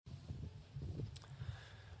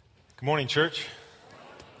Good morning, church.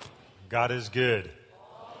 God is good.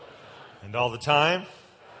 And all the time?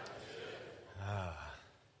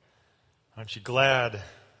 Aren't you glad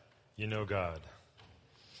you know God?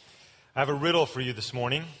 I have a riddle for you this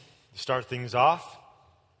morning to start things off.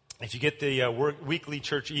 If you get the weekly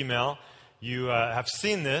church email, you have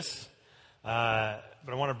seen this, but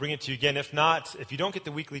I want to bring it to you again. If not, if you don't get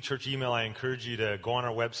the weekly church email, I encourage you to go on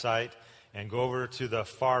our website and go over to the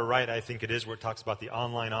far right, I think it is, where it talks about the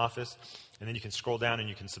online office. And then you can scroll down and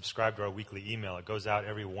you can subscribe to our weekly email. It goes out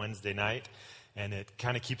every Wednesday night, and it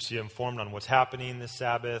kind of keeps you informed on what's happening this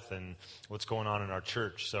Sabbath and what's going on in our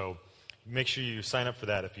church. So make sure you sign up for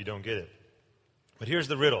that if you don't get it. But here's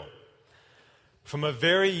the riddle. From a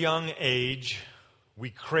very young age, we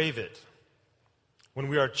crave it. When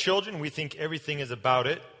we are children, we think everything is about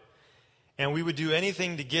it, and we would do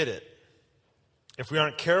anything to get it. If we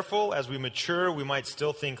aren't careful, as we mature, we might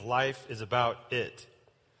still think life is about it.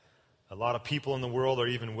 A lot of people in the world are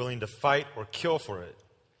even willing to fight or kill for it.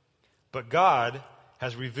 But God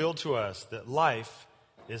has revealed to us that life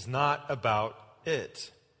is not about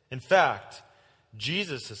it. In fact,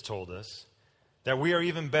 Jesus has told us that we are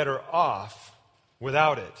even better off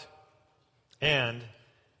without it, and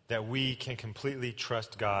that we can completely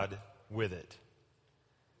trust God with it.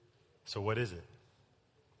 So what is it?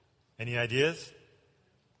 Any ideas?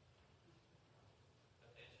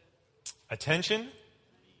 Attention?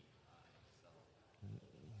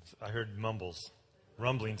 I heard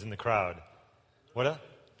rumblings in the crowd. What?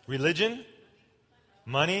 Religion?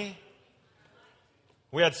 Money?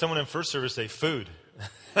 We had someone in first service say food.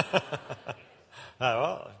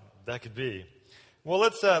 Well, that could be. Well,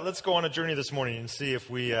 let's go on a journey this morning and see if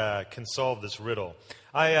we can solve this riddle.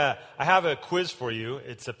 I have a quiz for you.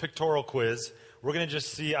 It's a pictorial quiz. We're going to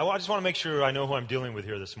just see. I just want to make sure I know who I'm dealing with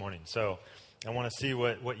here this morning. So I want to see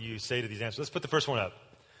what you say to these answers. Let's put the first one up.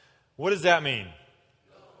 What does that mean?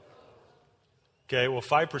 Okay, well,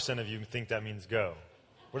 5% of you think that means go.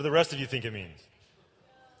 What do the rest of you think it means?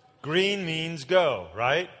 Green means go,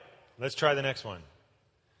 right? Let's try the next one.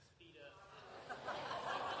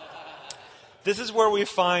 This is where we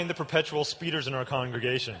find the perpetual speeders in our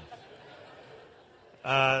congregation.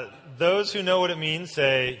 Those who know what it means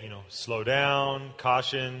say, slow down,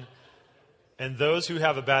 caution. And those who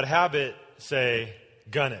have a bad habit say,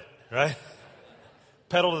 gun it, right?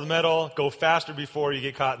 Pedal to the metal, go faster before you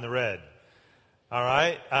get caught in the red. All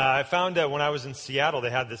right? I found that when I was in Seattle, they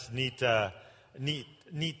had this neat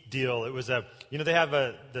deal. It was they have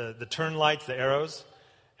the turn lights, the arrows,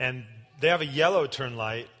 and they have a yellow turn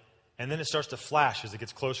light, and then it starts to flash as it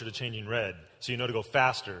gets closer to changing red. So you know to go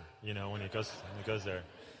faster, when it goes there.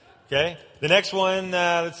 Okay? The next one,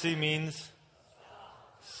 let's see, means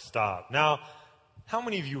stop. Now, how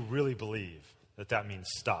many of you really believe that means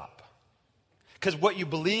stop? Because what you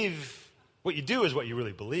do is what you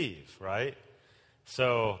really believe, right?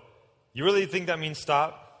 So, you really think that means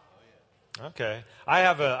stop? Okay. I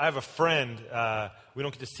have a friend. We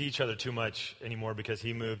don't get to see each other too much anymore because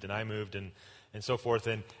he moved and I moved and so forth.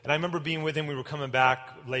 And I remember being with him. We were coming back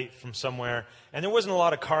late from somewhere, and there wasn't a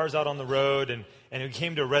lot of cars out on the road. And we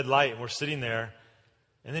came to a red light, and we're sitting there.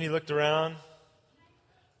 And then he looked around,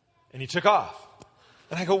 and he took off.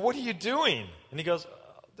 And I go, "What are you doing?" And he goes,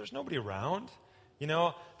 "There's nobody around.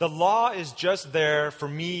 The law is just there for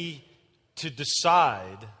me to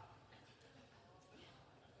decide,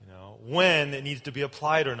 when it needs to be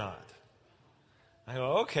applied or not." I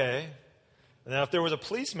go, "Okay." Now, if there was a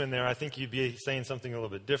policeman there, I think you'd be saying something a little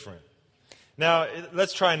bit different. Now,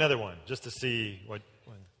 let's try another one just to see what.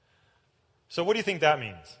 So, what do you think that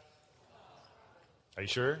means? Are you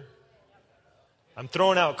sure? I'm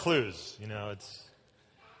throwing out clues. It's.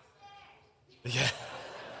 Yeah.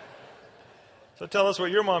 So tell us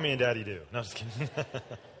what your mommy and daddy do. No, I'm just kidding.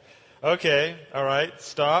 Okay, all right,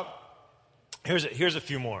 stop. Here's a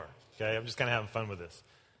few more, okay? I'm just kind of having fun with this.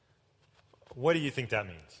 What do you think that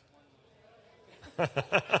means?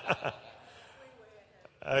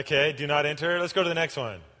 Okay, do not enter. Let's go to the next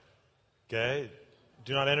one. Okay,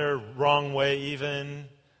 do not enter, wrong way even.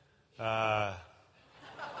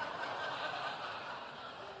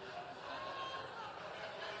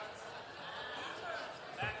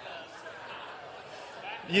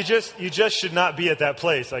 You just should not be at that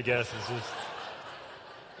place, I guess.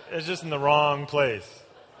 It's just in the wrong place.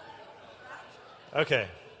 Okay.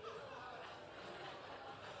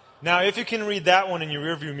 Now, if you can read that one in your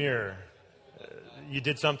rearview mirror, you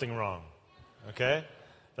did something wrong. Okay?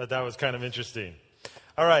 Thought that was kind of interesting.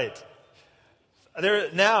 All right.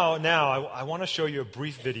 Now, I want to show you a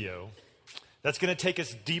brief video that's going to take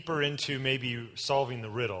us deeper into maybe solving the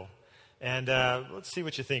riddle. And let's see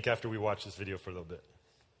what you think after we watch this video for a little bit.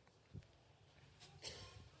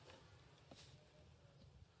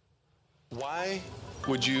 Why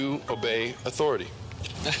would you obey authority?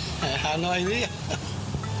 I have no idea.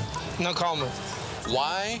 No comment.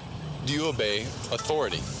 Why do you obey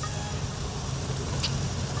authority?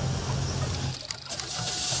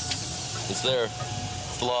 It's there.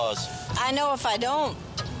 The laws. I know if I don't,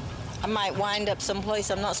 I might wind up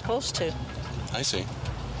someplace I'm not supposed to. I see.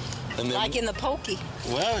 And then, Like in the pokey.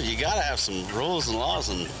 Well, you gotta have some rules and laws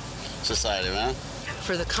in society, man.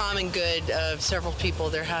 For the common good of several people,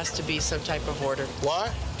 there has to be some type of order. Why?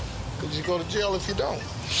 Because you go to jail if you don't.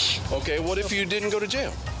 okay, what if you didn't go to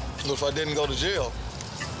jail? If I didn't go to jail,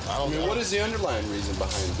 I don't know. What is the underlying reason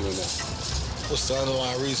behind doing that? What's the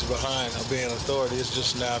underlying reason behind being authority? It's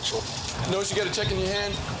just natural. Notice you got a check in your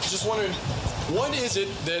hand. Just wondering, what is it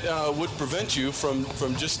that would prevent you from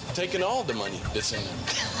just taking all the money that's in there?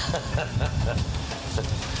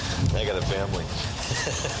 I got a family.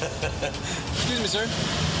 Excuse me, sir.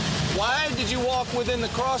 Why did you walk within the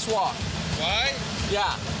crosswalk? Why?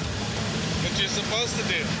 Yeah. What you're supposed to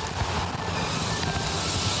do.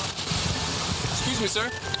 Excuse me, sir.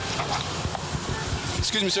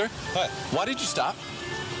 Excuse me, sir. What? Why did you stop?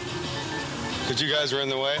 Because you guys were in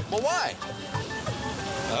the way? Well, why?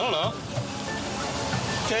 I don't know.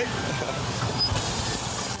 Okay.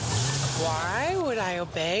 Why would I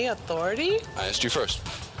obey authority? I asked you first.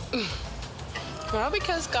 Well,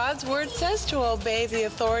 because God's word says to obey the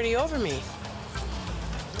authority over me.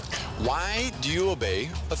 Why do you obey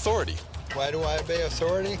authority? Why do I obey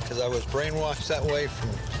authority? Because I was brainwashed that way from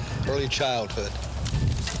early childhood.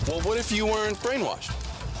 Well, what if you weren't brainwashed?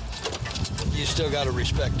 You still got to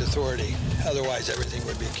respect authority. Otherwise, everything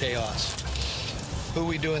would be chaos. Who are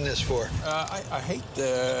we doing this for? I hate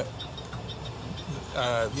the,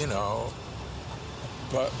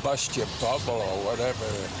 bust your bubble or whatever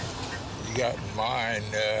you got in mind.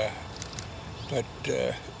 Make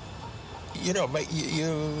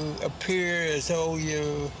you appear as though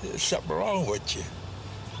there's something wrong with you.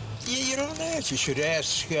 You don't ask. You should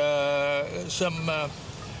ask a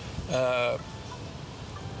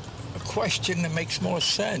question that makes more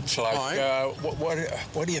sense, like, right.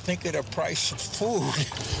 What do you think of the price of food?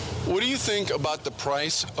 What do you think about the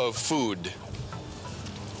price of food?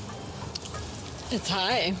 It's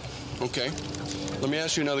high. Okay. Let me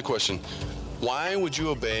ask you another question. Why would you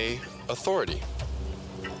obey authority?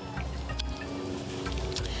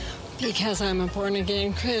 Because I'm a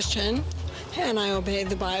born-again Christian, and I obey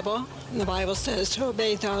the Bible. And the Bible says to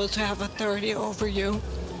obey those who have authority over you.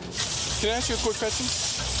 Can I ask you a quick question?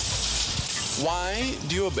 Why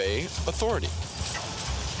do you obey authority?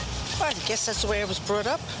 Well, I guess that's the way I was brought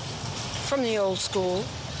up. From the old school,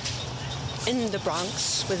 in the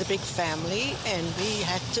Bronx, with a big family, and we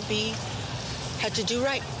had to do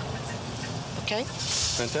right. Okay?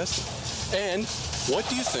 Fantastic. And what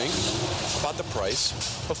do you think about the price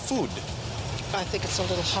of food? I think it's a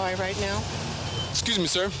little high right now. Excuse me,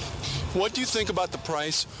 sir. What do you think about the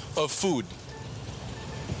price of food?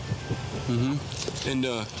 Mm-hmm. And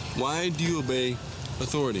why do you obey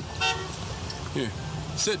authority? Here,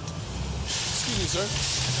 sit. Excuse me, sir.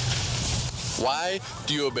 Why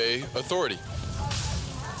do you obey authority?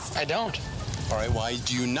 I don't. All right, why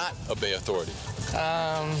do you not obey authority?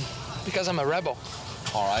 Because I'm a rebel.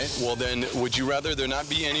 All right, well then, would you rather there not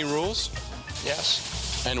be any rules?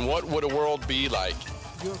 Yes. And what would a world be like?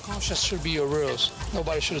 Your conscience should be your rules.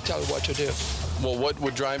 Nobody should tell you what to do. Well, what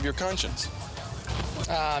would drive your conscience?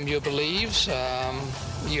 Your beliefs,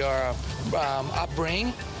 your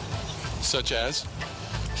upbringing. Such as?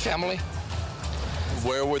 Family.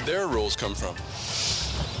 Where would their rules come from?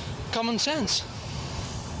 Common sense.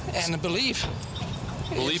 And belief.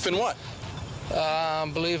 Belief in what?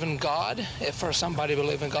 Believe in God. If for somebody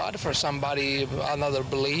believe in God, for somebody another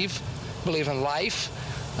believe in life.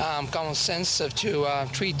 Common sense of to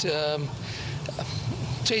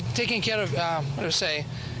taking care of,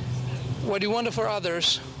 what you want for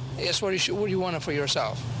others is what you want for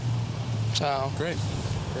yourself. So great.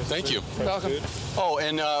 Thank you. You're welcome. Oh,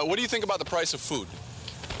 and what do you think about the price of food?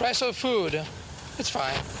 Price of food, it's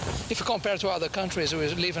fine. If you compare to other countries, we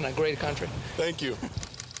live in a great country. Thank you.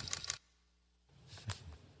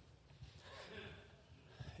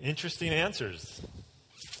 Interesting answers.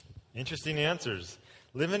 Interesting answers.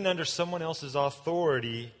 Living under someone else's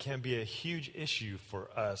authority can be a huge issue for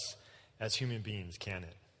us as human beings, can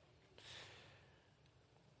it?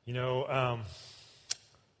 You know,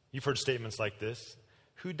 you've heard statements like this.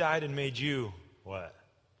 Who died and made you what?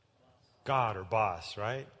 God or boss,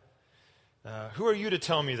 right? Who are you to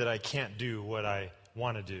tell me that I can't do what I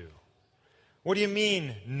want to do? What do you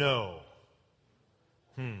mean, no?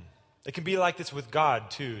 It can be like this with God,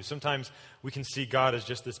 too. Sometimes we can see God as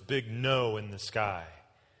just this big no in the sky.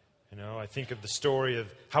 I think of the story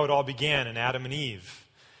of how it all began in Adam and Eve.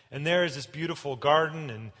 And there is this beautiful garden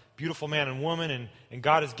and beautiful man and woman, and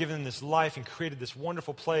God has given them this life and created this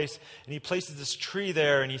wonderful place. And he places this tree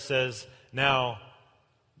there, and he says, now,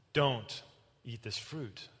 don't eat this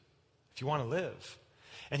fruit if you want to live.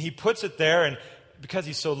 And he puts it there, and because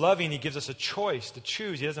he's so loving, he gives us a choice to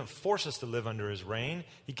choose. He doesn't force us to live under his reign.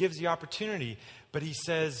 He gives the opportunity, but he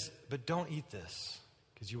says, but don't eat this,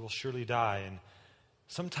 because you will surely die. And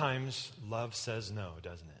sometimes love says no,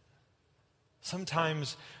 doesn't it?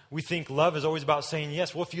 Sometimes we think love is always about saying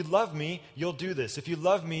yes. Well, if you love me, you'll do this. If you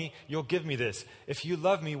love me, you'll give me this. If you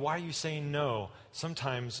love me, why are you saying no?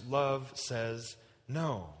 Sometimes love says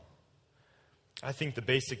no. I think the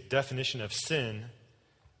basic definition of sin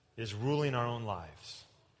is ruling our own lives.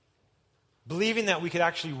 Believing that we could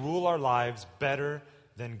actually rule our lives better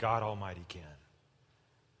than God Almighty can.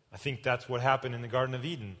 I think that's what happened in the Garden of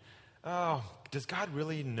Eden. Oh, does God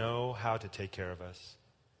really know how to take care of us?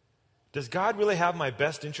 Does God really have my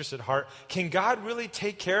best interest at heart? Can God really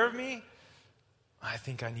take care of me? I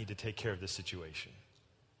think I need to take care of this situation.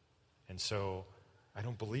 And so I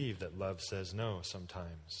don't believe that love says no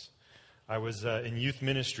sometimes. I was in youth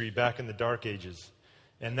ministry back in the dark ages.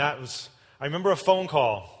 And I remember a phone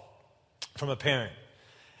call from a parent.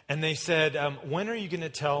 And they said, when are you going to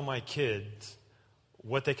tell my kids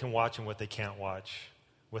what they can watch and what they can't watch?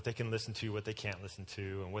 What they can listen to, what they can't listen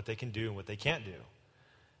to, and what they can do and what they can't do.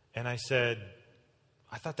 And I said,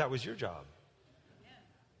 I thought that was your job.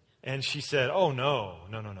 And she said, oh, no.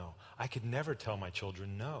 I could never tell my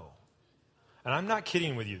children no. And I'm not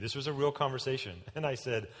kidding with you. This was a real conversation. And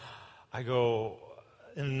I go,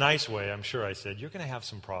 in a nice way, I'm sure I said, you're going to have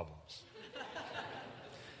some problems.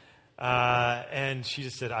 And she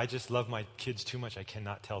just said, I just love my kids too much. I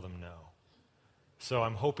cannot tell them no. So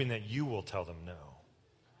I'm hoping that you will tell them no.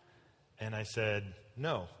 And I said,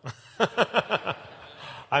 no.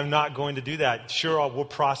 I'm not going to do that. Sure, we'll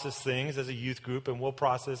process things as a youth group, and we'll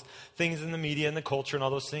process things in the media and the culture and all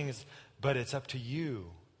those things, but it's up to you.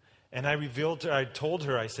 And I told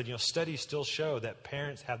her, I said, studies still show that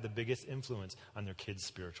parents have the biggest influence on their kids'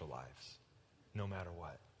 spiritual lives, no matter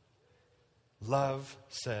what. Love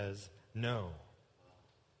says no.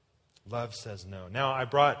 Love says no. Now, I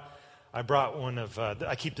brought one of,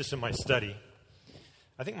 I keep this in my study.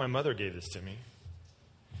 I think my mother gave this to me.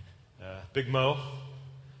 Big Mo,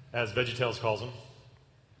 as VeggieTales calls him,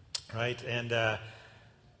 right? And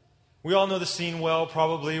we all know the scene well,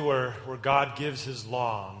 probably, where God gives his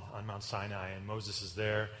law on Mount Sinai, and Moses is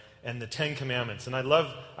there, and the Ten Commandments. And I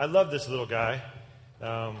love this little guy.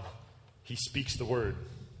 He speaks the word.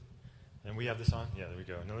 And we have this on? Yeah, there we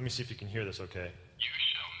go. Now let me see if you can hear this okay. You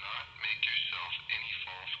shall not make yourself any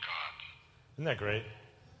false gods. Isn't that great?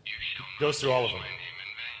 You shall goes through all of them.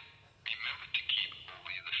 Remember to keep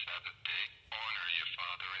holy the Sabbath day. Honor your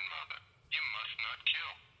father and mother. You must not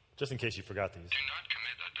kill. Just in case you forgot these. Do not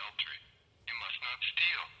commit adultery. You must not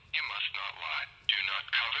steal. You must not lie. Do not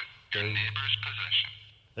covet your neighbor's possession.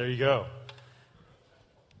 There you go.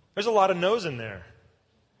 There's a lot of no's in there.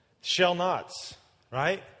 Shall nots,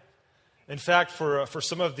 right? In fact, for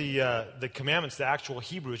some of the commandments, the actual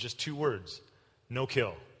Hebrew is just two words. No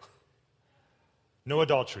kill. No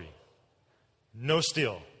adultery. No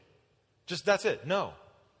steal. Just that's it. No.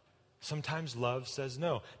 Sometimes love says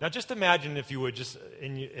no. Now just imagine, if you would, just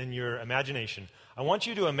in your imagination, I want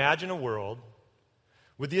you to imagine a world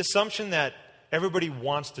with the assumption that everybody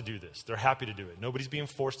wants to do this. They're happy to do it. Nobody's being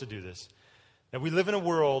forced to do this. That we live in a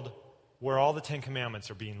world where all the 10 Commandments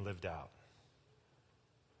are being lived out.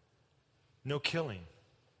 No killing,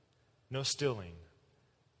 no stealing,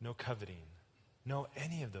 no coveting, no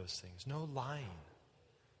any of those things, no lying.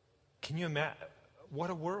 Can you imagine? What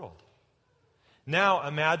a world. Now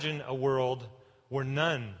imagine a world where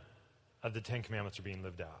none of the 10 Commandments are being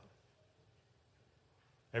lived out.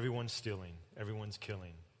 Everyone's stealing, everyone's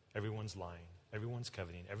killing, everyone's lying, everyone's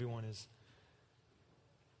coveting, everyone is...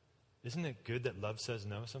 Isn't it good that love says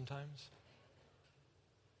no sometimes?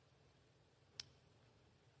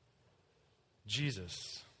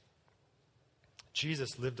 Jesus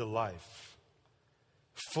lived a life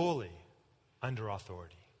fully under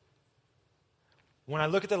authority. When I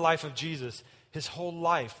look at the life of Jesus, his whole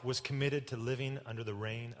life was committed to living under the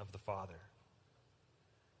reign of the Father.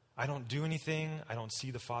 I don't do anything I don't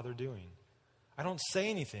see the Father doing. I don't say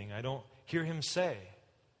anything I don't hear him say.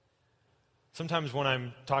 Sometimes when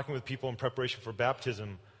I'm talking with people in preparation for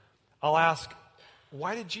baptism, I'll ask,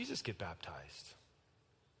 why did Jesus get baptized?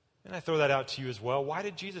 And I throw that out to you as well. Why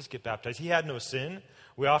did Jesus get baptized? He had no sin.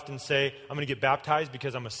 We often say, I'm going to get baptized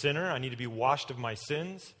because I'm a sinner. I need to be washed of my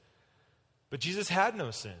sins. But Jesus had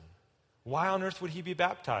no sin. Why on earth would he be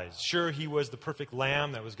baptized? Sure, he was the perfect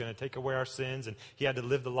lamb that was going to take away our sins, and he had to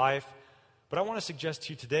live the life. But I want to suggest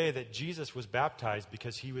to you today that Jesus was baptized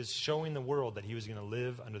because he was showing the world that he was going to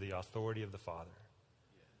live under the authority of the Father.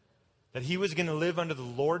 That he was going to live under the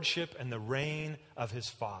lordship and the reign of his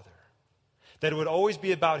Father. That it would always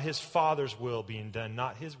be about his Father's will being done,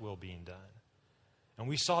 not his will being done. And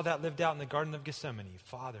we saw that lived out in the Garden of Gethsemane.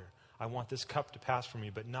 Father, I want this cup to pass from me,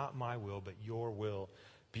 but not my will, but your will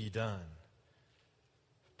be done.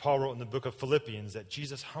 Paul wrote in the book of Philippians that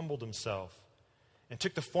Jesus humbled himself and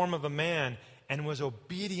took the form of a man and was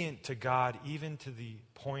obedient to God even to the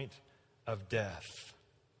point of death.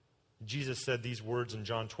 Jesus said these words in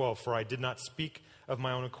John 12, "For I did not speak of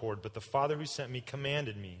my own accord, but the Father who sent me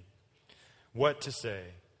commanded me what to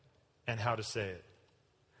say and how to say it.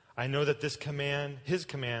 I know that his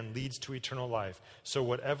command leads to eternal life, so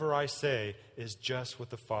whatever I say is just what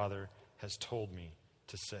the Father has told me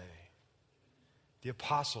to say." The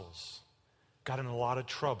apostles got in a lot of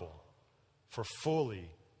trouble for fully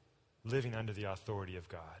living under the authority of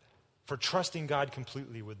God, for trusting God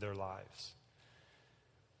completely with their lives.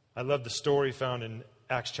 I love the story found in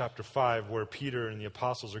Acts chapter 5 where Peter and the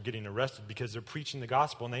apostles are getting arrested because they're preaching the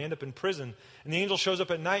gospel and they end up in prison. And the angel shows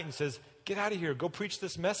up at night and says, "Get out of here, go preach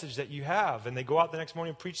this message that you have." And they go out the next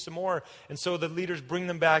morning and preach some more. And so the leaders bring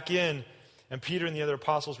them back in. And Peter and the other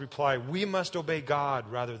apostles reply, "We must obey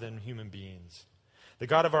God rather than human beings. The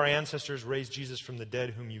God of our ancestors raised Jesus from the dead,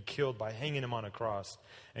 whom you killed by hanging him on a cross.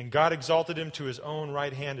 And God exalted him to his own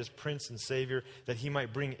right hand as Prince and Savior, that he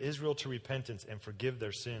might bring Israel to repentance and forgive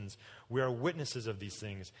their sins. We are witnesses of these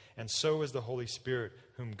things, and so is the Holy Spirit,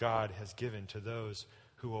 whom God has given to those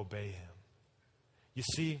who obey him." You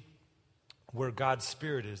see, where God's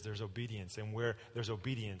Spirit is, there's obedience. And where there's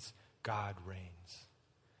obedience, God reigns.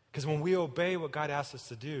 Because when we obey what God asks us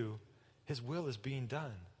to do, his will is being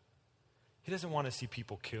done. He doesn't want to see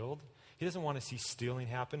people killed. He doesn't want to see stealing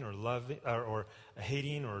happen or loving or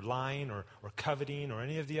hating or lying or coveting or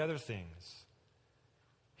any of the other things.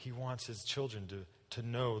 He wants his children to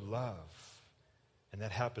know love. And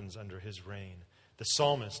that happens under his reign. The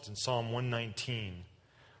psalmist in Psalm 119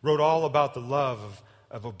 wrote all about the love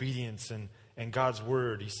of obedience and God's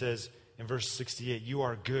word. He says in verse 68, "You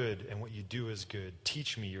are good, and what you do is good.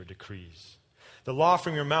 Teach me your decrees. The law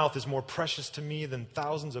from your mouth is more precious to me than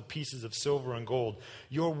thousands of pieces of silver and gold.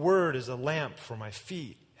 Your word is a lamp for my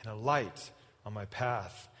feet and a light on my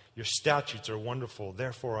path. Your statutes are wonderful,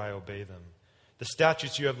 therefore I obey them. The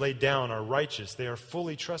statutes you have laid down are righteous. They are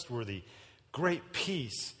fully trustworthy. Great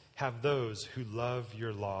peace have those who love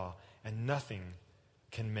your law, and nothing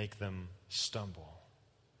can make them stumble."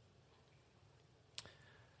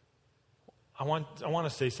 I want to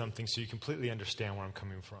say something so you completely understand where I'm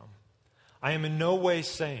coming from. I am in no way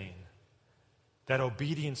saying that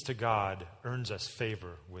obedience to God earns us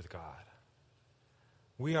favor with God.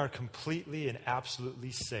 We are completely and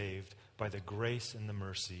absolutely saved by the grace and the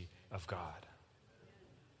mercy of God.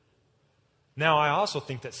 Now, I also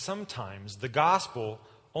think that sometimes the gospel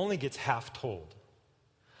only gets half told.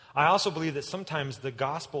 I also believe that sometimes the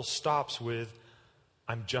gospel stops with,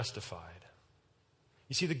 "I'm justified."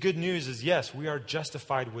 You see, the good news is, yes, we are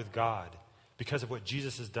justified with God because of what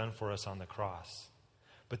Jesus has done for us on the cross.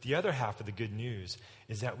 But the other half of the good news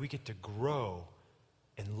is that we get to grow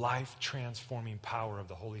in life-transforming power of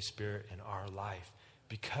the Holy Spirit in our life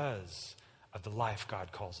because of the life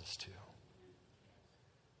God calls us to.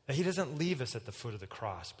 That he doesn't leave us at the foot of the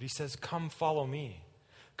cross, but he says, "Come, follow me.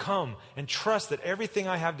 Come and trust that everything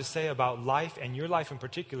I have to say about life, and your life in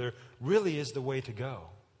particular, really is the way to go."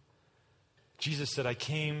 Jesus said, "I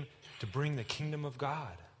came to bring the kingdom of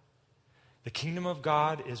God." The kingdom of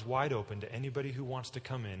God is wide open to anybody who wants to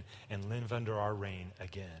come in and live under our reign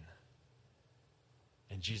again.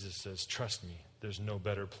 And Jesus says, "Trust me, there's no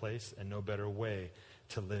better place and no better way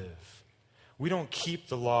to live." We don't keep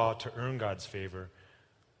the law to earn God's favor.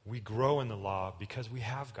 We grow in the law because we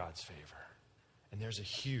have God's favor. And there's a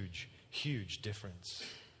huge, huge difference.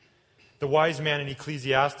 The wise man in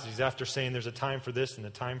Ecclesiastes, after saying there's a time for this and a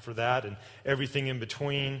time for that and everything in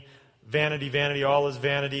between, vanity, vanity, all is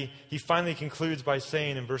vanity, he finally concludes by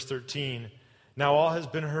saying in verse 13, "Now all has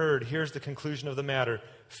been heard. Here's the conclusion of the matter.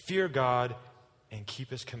 Fear God and keep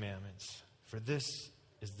his commandments, for this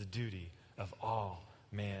is the duty of all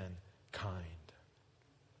mankind."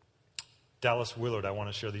 Dallas Willard, I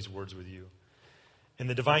want to share these words with you. In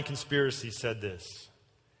The Divine Conspiracy, said this: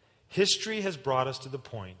 "History has brought us to the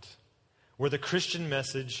point where the Christian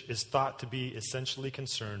message is thought to be essentially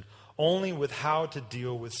concerned only with how to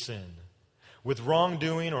deal with sin, with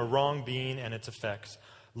wrongdoing or wrong being and its effects.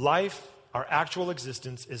 Life our actual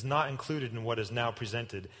existence is not included in what is now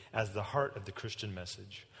presented as the heart of the Christian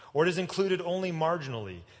message, or it is included only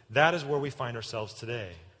marginally. That is where we find ourselves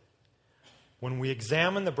today. When we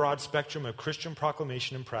examine the broad spectrum of Christian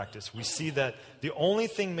proclamation and practice, we see that the only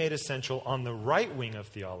thing made essential on the right wing of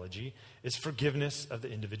theology is forgiveness of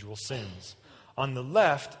the individual sins. On the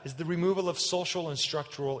left is the removal of social and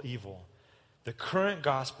structural evil. The current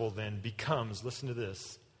gospel then becomes, listen to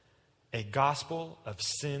this, a gospel of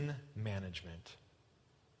sin management.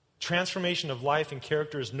 Transformation of life and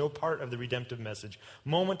character is no part of the redemptive message.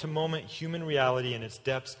 Moment to moment, human reality in its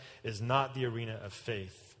depths is not the arena of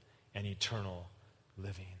faith and eternal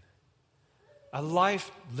living. A life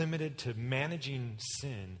limited to managing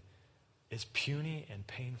sin is puny and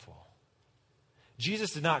painful.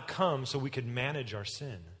 Jesus did not come so we could manage our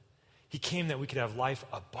sin. He came that we could have life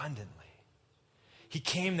abundantly. He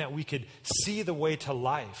came that we could see the way to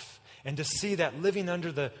life and to see that living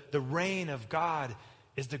under the reign of God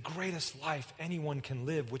is the greatest life anyone can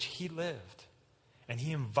live, which he lived. And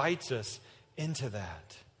he invites us into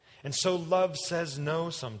that. And so love says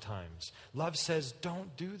no sometimes. Love says,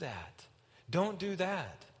 don't do that. Don't do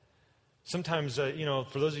that. Sometimes,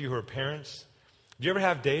 for those of you who are parents, do you ever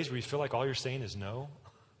have days where you feel like all you're saying is no?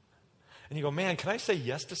 And you go, man, can I say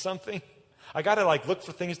yes to something? I got to look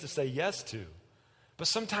for things to say yes to. But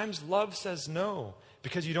sometimes love says no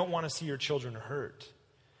because you don't want to see your children hurt.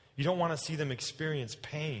 You don't want to see them experience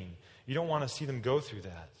pain. You don't want to see them go through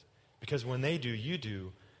that. Because when they do, you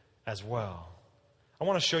do as well. I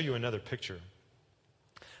want to show you another picture.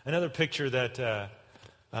 Another picture that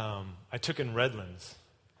I took in Redlands.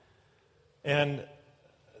 And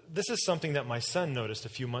this is something that my son noticed a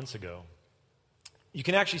few months ago. You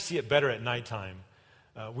can actually see it better at nighttime.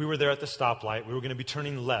 We were there at the stoplight. We were going to be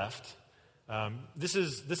turning left. This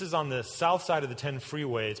is on the south side of the 10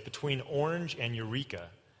 freeway. It's between Orange and Eureka.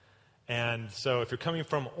 And so if you're coming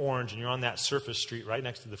from Orange and you're on that surface street right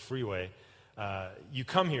next to the freeway, you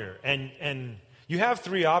come here. And you have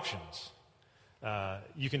three options.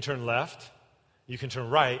 You can turn left, you can turn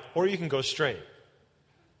right, or you can go straight.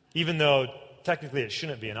 Even though technically it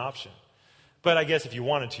shouldn't be an option. But I guess if you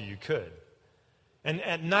wanted to, you could. And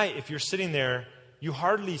at night, if you're sitting there, you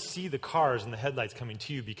hardly see the cars and the headlights coming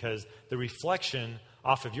to you because the reflection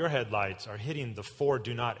off of your headlights are hitting the 4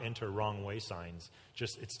 do not enter wrong way signs.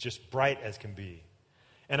 It's just bright as can be.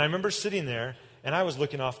 And I remember sitting there, and I was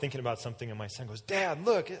looking off thinking about something, and my son goes, Dad,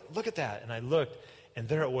 look at that. And I looked, and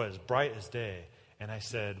there it was, bright as day. And I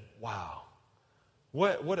said, wow,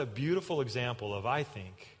 what a beautiful example of, I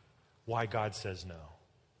think, why God says no.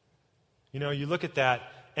 You look at that,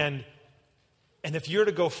 and if you're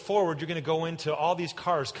to go forward, you're going to go into all these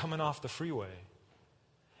cars coming off the freeway.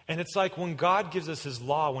 And it's like when God gives us his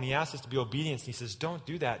law, when he asks us to be obedient, and he says, don't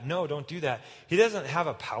do that. No, don't do that. He doesn't have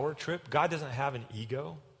a power trip. God doesn't have an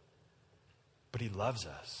ego. But he loves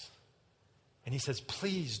us. And he says,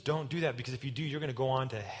 please don't do that, because if you do, you're going to go on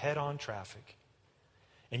to head-on traffic.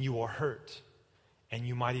 And you will hurt. And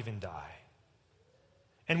you might even die.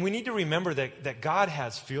 And we need to remember that God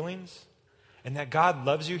has feelings. And that God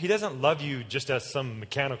loves you. He doesn't love you just as some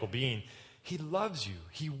mechanical being. He loves you.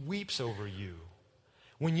 He weeps over you.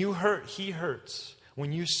 When you hurt, he hurts.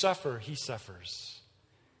 When you suffer, he suffers.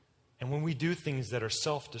 And when we do things that are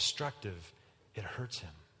self-destructive, it hurts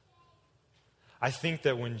him. I think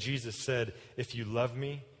that when Jesus said, if you love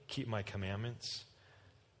me, keep my commandments,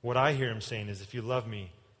 what I hear him saying is, if you love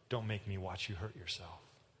me, don't make me watch you hurt yourself.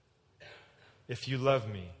 If you love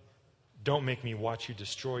me, don't make me watch you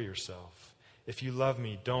destroy yourself. If you love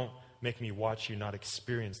me, don't make me watch you not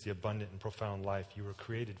experience the abundant and profound life you were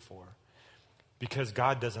created for. Because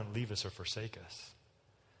God doesn't leave us or forsake us.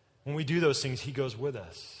 When we do those things, he goes with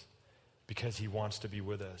us. Because he wants to be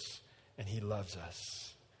with us. And he loves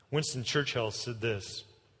us. Winston Churchill said this: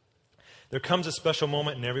 there comes a special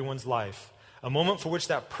moment in everyone's life. A moment for which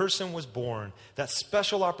that person was born. That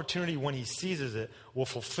special opportunity, when he seizes it, will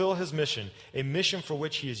fulfill his mission. A mission for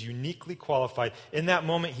which he is uniquely qualified. In that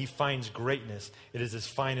moment, he finds greatness. It is his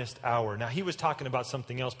finest hour. Now, he was talking about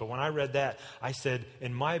something else, but when I read that, I said,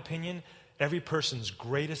 in my opinion, every person's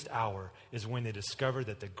greatest hour is when they discover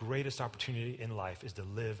that the greatest opportunity in life is to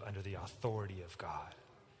live under the authority of God.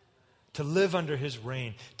 To live under his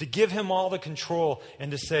reign. To give him all the control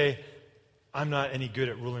and to say, I'm not any good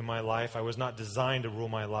at ruling my life. I was not designed to rule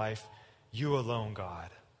my life. You alone, God,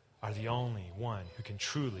 are the only one who can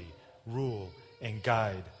truly rule and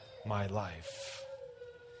guide my life.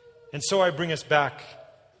 And so I bring us back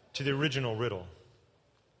to the original riddle.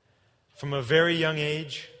 From a very young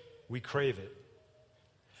age, we crave it.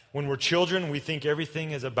 When we're children, we think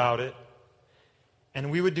everything is about it,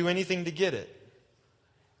 and we would do anything to get it.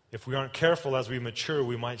 If we aren't careful as we mature,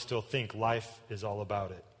 we might still think life is all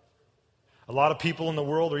about it. A lot of people in the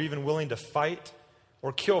world are even willing to fight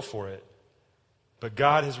or kill for it. But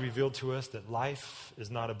God has revealed to us that life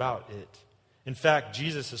is not about it. In fact,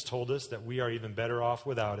 Jesus has told us that we are even better off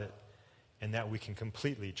without it, and that we can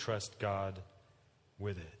completely trust God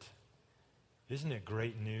with it. Isn't it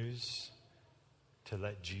great news to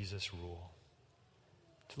let Jesus rule?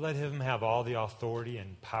 To let him have all the authority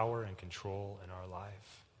and power and control in our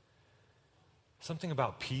life. Something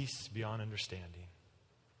about peace beyond understanding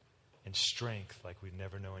and strength like we'd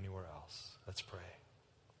never know anywhere else. Let's pray.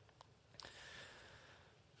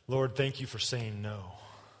 Lord, thank you for saying no.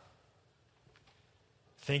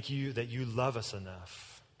 Thank you that you love us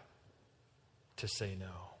enough to say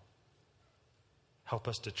no. Help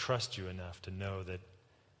us to trust you enough to know that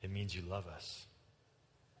it means you love us.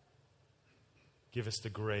 Give us the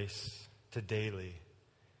grace to daily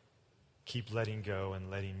keep letting go and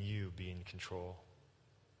letting you be in control.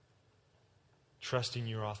 Trusting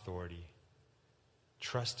your authority.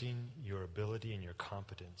 Trusting your ability and your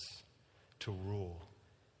competence to rule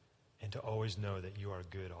and to always know that you are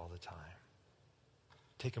good all the time.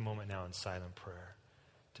 Take a moment now in silent prayer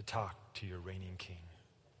to talk to your reigning King.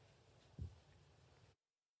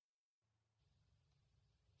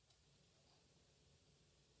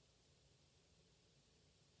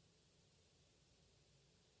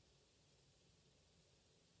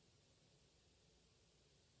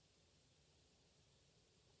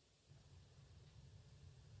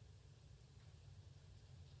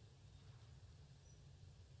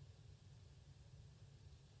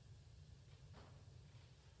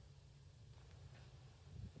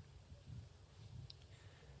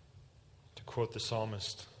 Quote the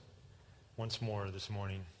psalmist once more this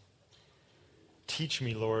morning. Teach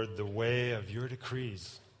me, Lord, the way of your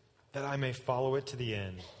decrees, that I may follow it to the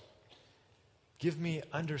end. Give me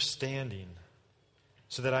understanding,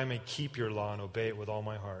 so that I may keep your law and obey it with all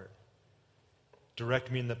my heart.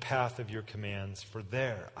 Direct me in the path of your commands, for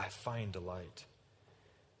there I find delight.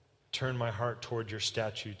 Turn my heart toward your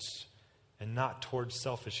statutes and not toward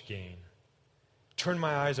selfish gain. Turn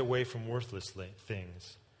my eyes away from worthless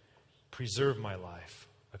things. Preserve my life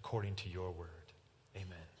according to your word.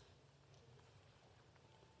 Amen.